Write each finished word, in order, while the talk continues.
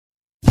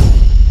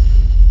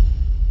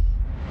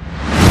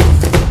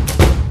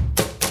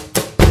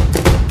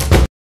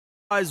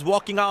Is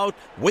walking out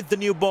with the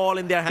new ball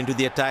in their hand to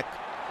the attack.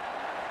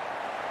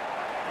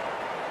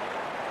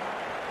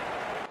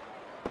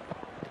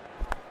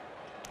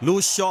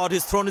 Loose shot,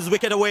 he's thrown his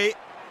wicket away.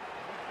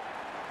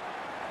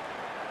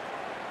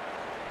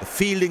 The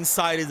fielding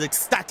side is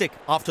ecstatic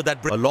after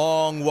that break. A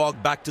long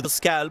walk back to the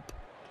scalp.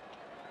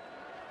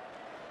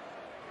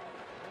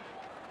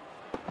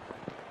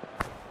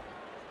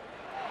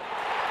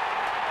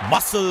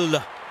 Muscle,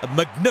 a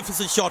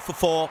magnificent shot for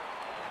 4.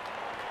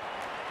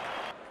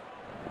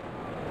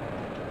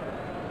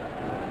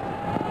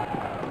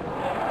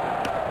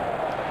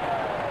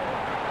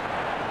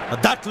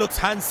 That looks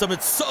handsome.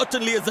 It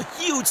certainly is a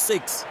huge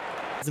 6.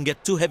 Doesn't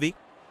get too heavy.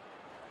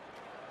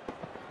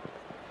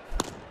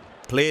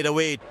 Played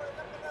away.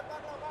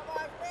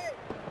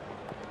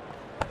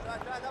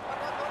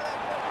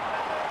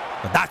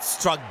 That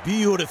struck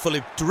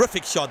beautifully.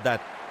 Terrific shot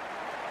that.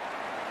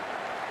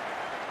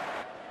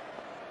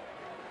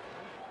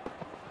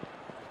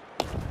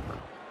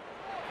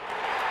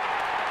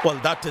 Well,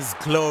 that is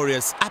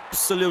glorious.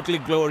 Absolutely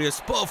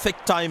glorious.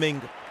 Perfect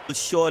timing. Will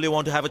surely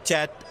want to have a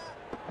chat.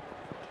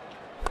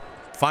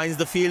 Finds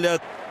the fielder.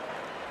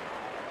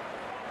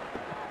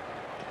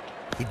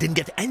 He didn't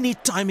get any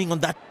timing on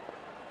that.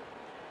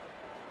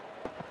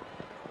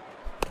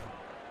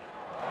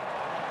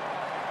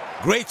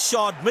 Great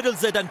shot,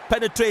 middles it and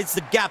penetrates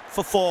the gap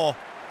for 4.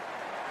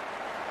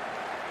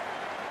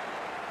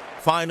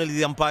 Finally,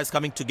 the umpires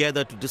coming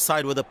together to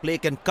decide whether play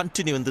can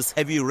continue in this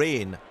heavy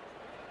rain.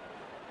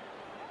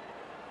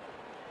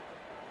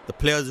 The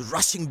players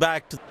rushing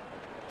back to...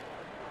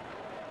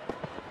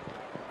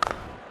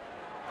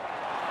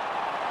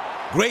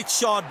 Great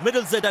shot,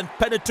 middles it and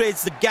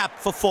penetrates the gap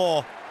for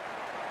 4.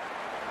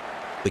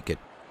 Wicket.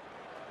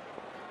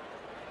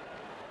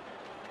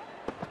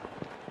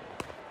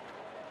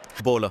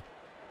 Bowler.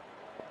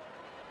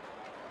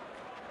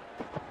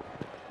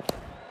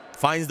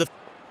 Finds the...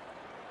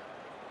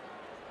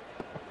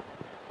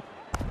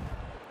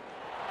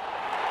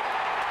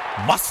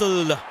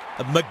 Muscle,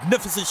 a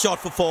magnificent shot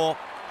for 4.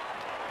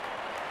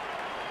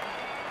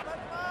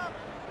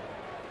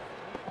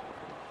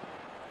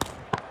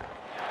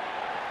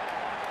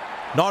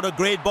 Not a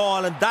great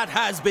ball, and that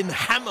has been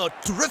hammered.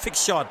 Terrific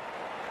shot.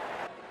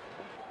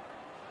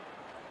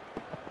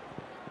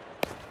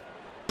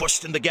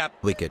 Pushed in the gap.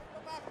 Wicket.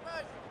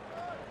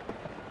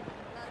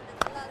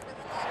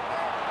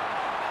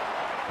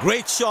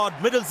 Great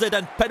shot, middles it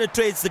and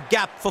penetrates the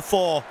gap for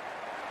 4.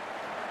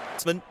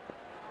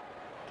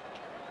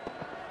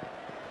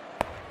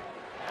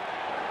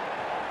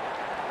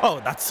 Oh,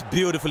 that's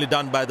beautifully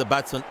done by the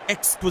batsman.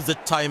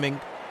 Exquisite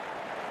timing.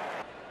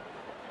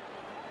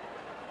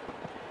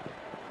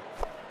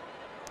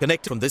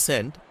 Connect from this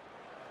end.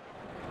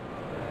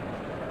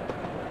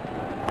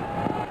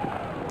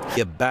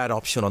 A bad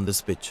option on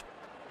this pitch.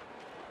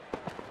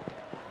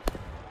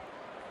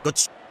 Good.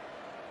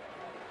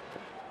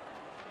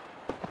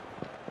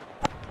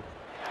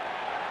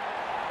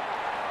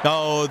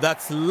 Oh,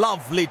 that's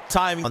lovely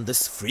timing on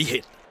this free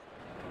hit.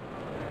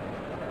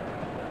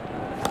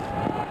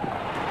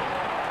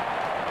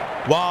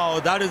 Wow,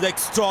 that is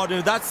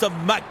extraordinary. That's a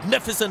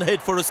magnificent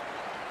hit for us.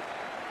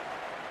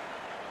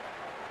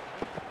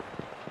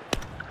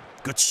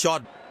 Good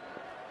shot.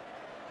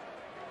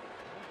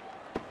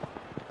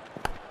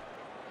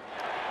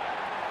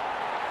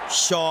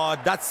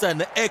 Shot. That's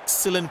an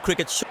excellent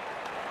cricket shot.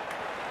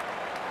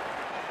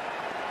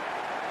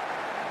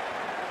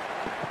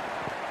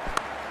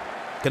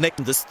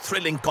 Connecting this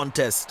thrilling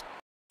contest.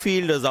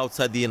 Fielders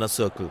outside the inner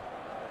circle.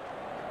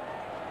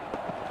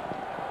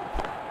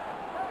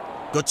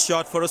 Good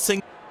shot for a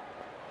single.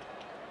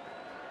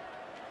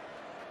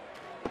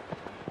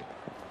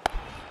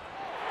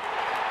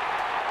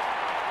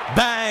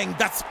 Bang!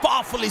 That's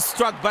powerfully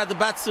struck by the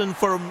batsman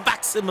for a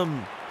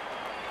maximum.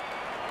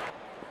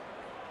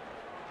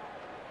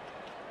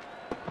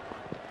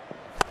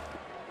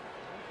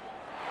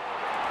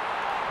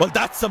 Well,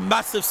 that's a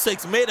massive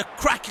 6. Made a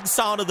cracking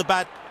sound of the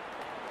bat.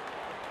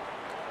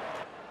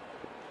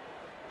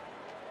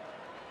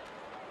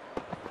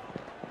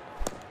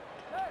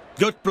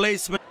 Good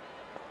placement.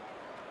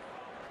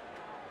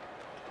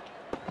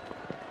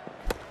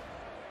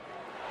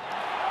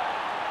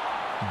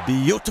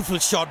 Beautiful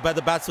shot by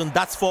the batsman.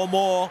 That's 4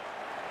 more.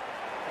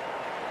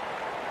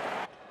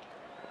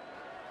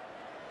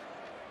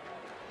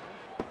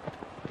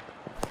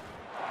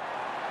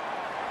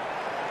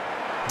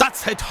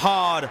 That's hit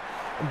hard.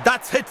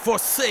 That's hit for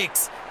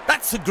 6.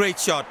 That's a great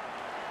shot.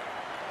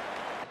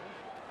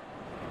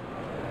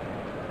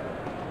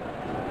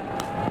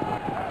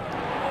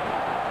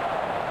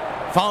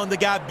 Found the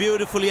gap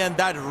beautifully, and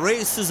that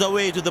races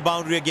away to the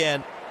boundary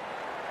again.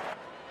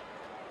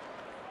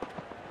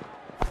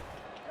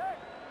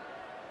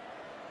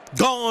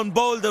 Gone,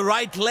 bowled the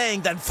right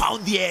length and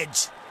found the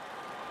edge.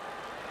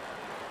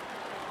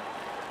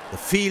 The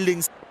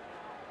fielding.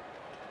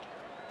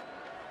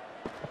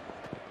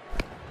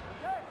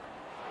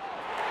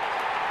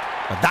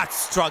 That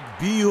struck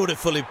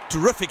beautifully.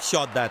 Terrific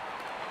shot that.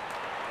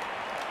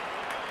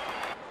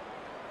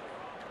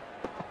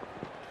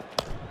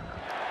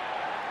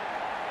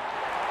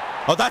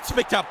 Oh, that's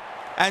picked up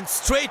and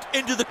straight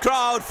into the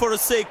crowd for a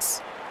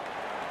 6.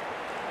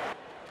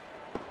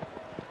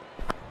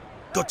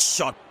 Good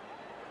shot.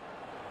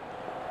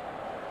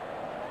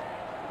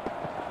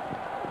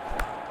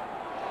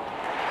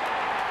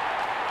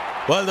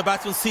 Well, the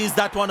batsman sees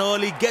that one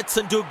early, gets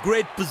into a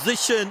great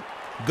position,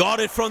 got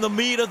it from the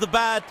meat of the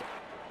bat.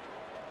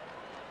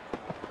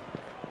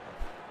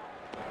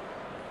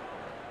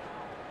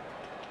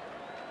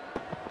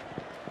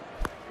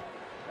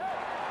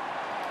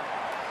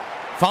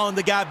 Found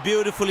the gap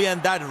beautifully,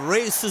 and that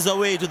races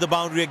away to the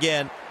boundary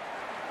again.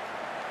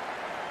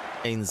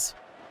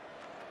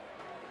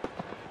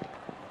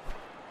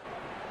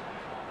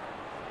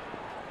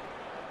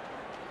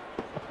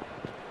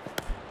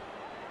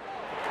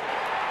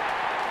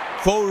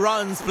 4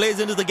 runs, plays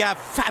into the gap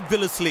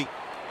fabulously.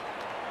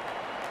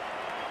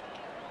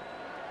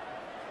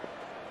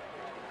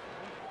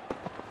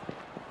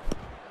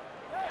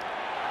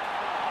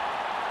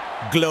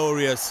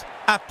 Glorious,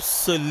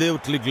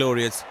 absolutely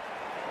glorious.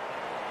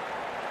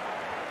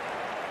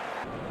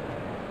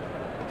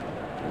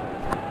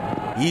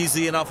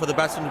 Easy enough for the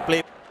batsman to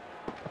play.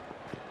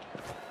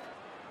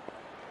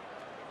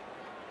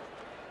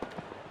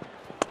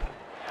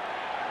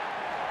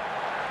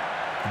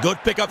 Good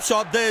pickup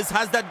shot this.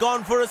 Has that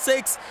gone for a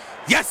 6?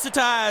 Yes, it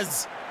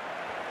has.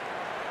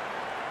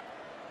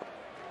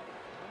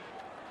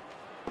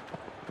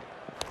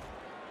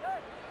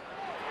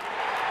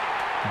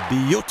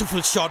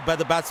 Beautiful shot by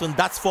the batsman.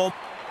 That's 4.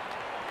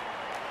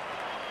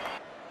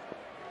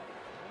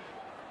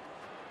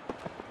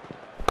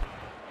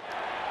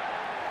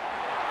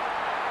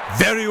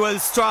 Very well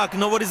struck.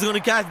 Nobody's going to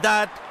catch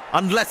that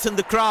unless in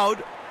the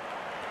crowd.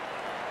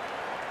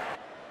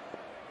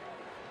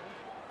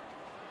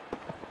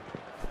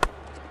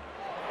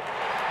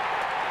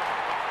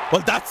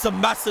 Well, that's a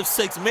massive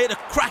 6. Made a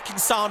cracking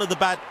sound of the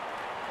bat.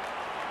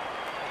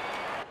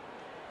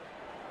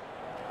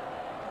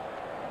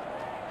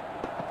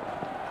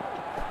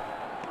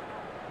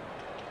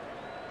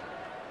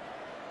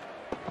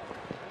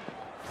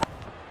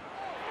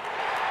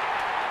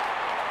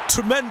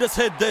 Tremendous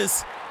hit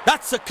this.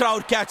 That's a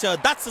crowd catcher.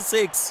 That's a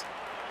 6.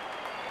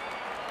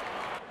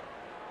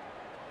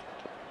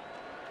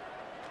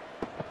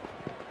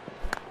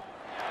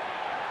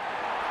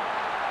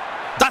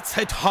 That's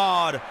hit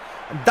hard.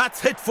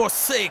 That's hit for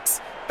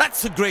 6.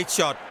 That's a great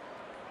shot.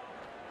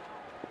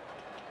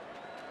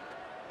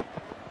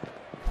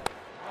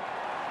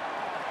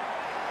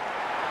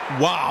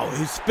 Wow,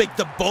 he's picked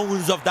the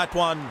bones of that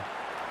one.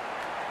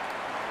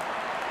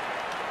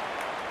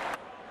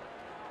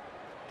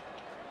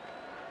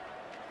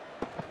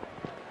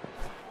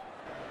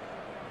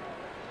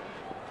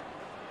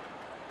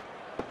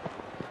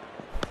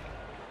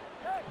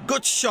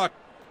 Good shot.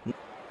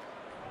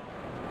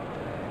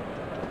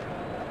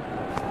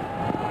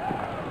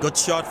 Good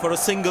shot for a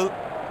single.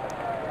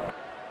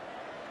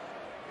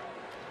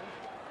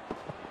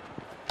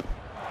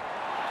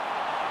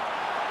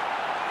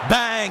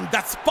 Bang!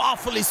 That's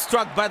powerfully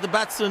struck by the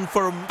batsman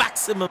for a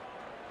maximum.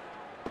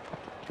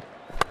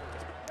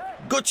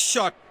 Good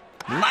shot.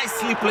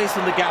 Nicely placed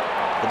in the gap.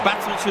 The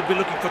batsman should be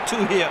looking for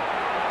 2 here.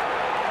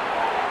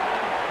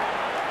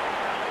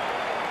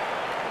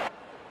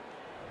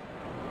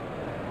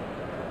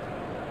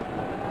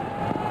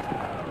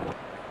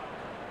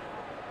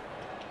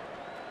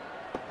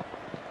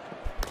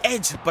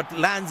 Edge, but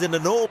lands in a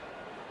no.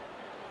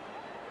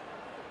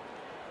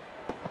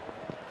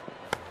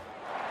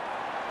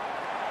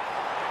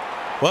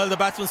 Well, the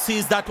batsman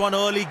sees that one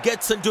early,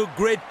 gets into a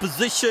great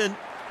position,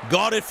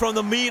 got it from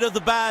the meat of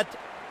the bat.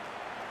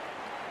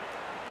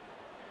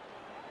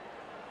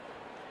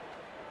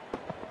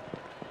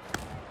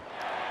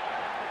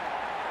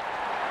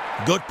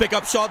 Good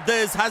pickup shot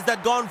this. Has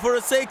that gone for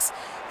a 6?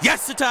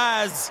 Yes, it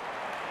has.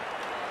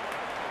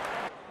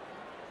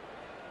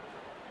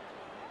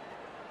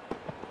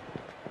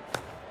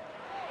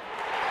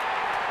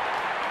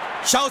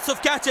 Shouts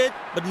of catch it,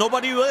 but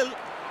nobody will.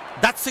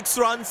 That's 6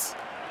 runs.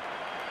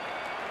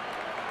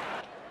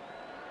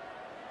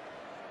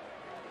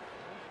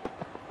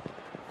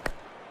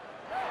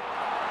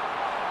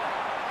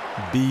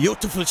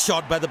 Beautiful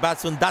shot by the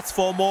batsman. That's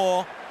 4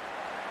 more.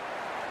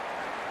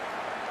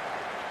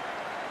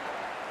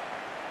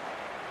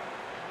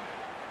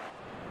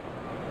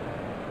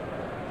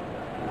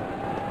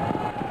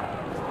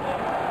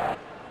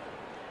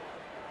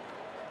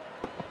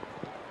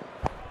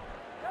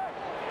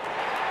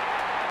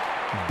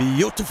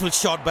 Beautiful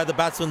shot by the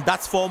batsman.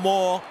 That's 4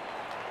 more.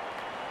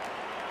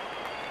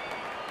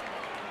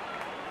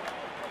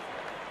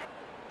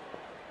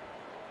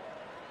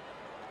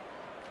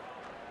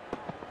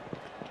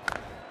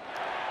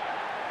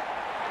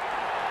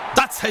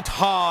 That's hit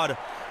hard.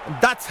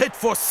 That's hit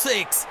for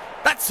 6.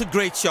 That's a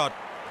great shot.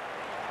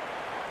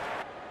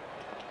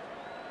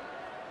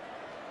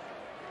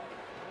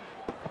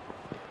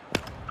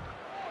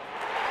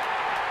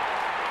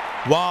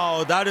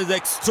 Wow, that is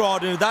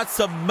extraordinary. That's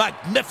a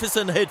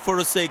magnificent hit for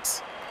a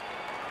 6.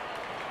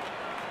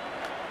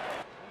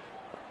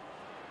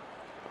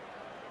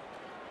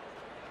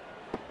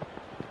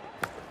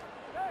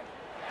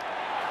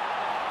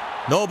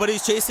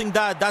 Nobody's chasing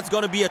that. That's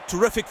going to be a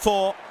terrific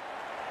four.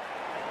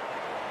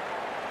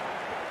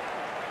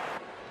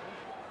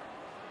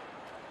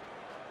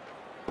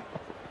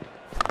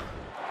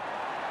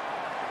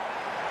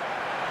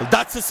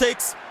 That's a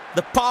six.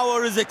 The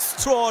power is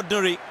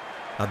extraordinary.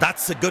 Now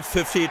that's a good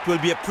 50. It will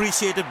be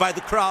appreciated by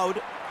the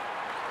crowd.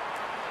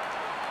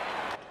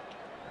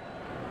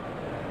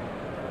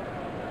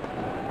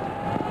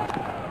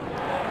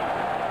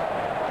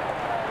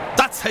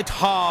 That's hit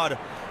hard.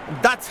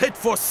 That's hit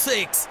for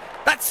six.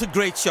 That's a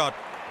great shot.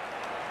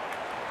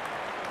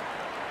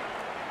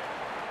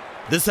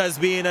 This has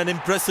been an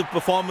impressive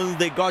performance.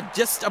 They got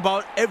just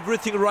about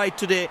everything right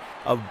today.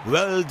 A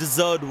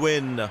well-deserved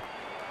win.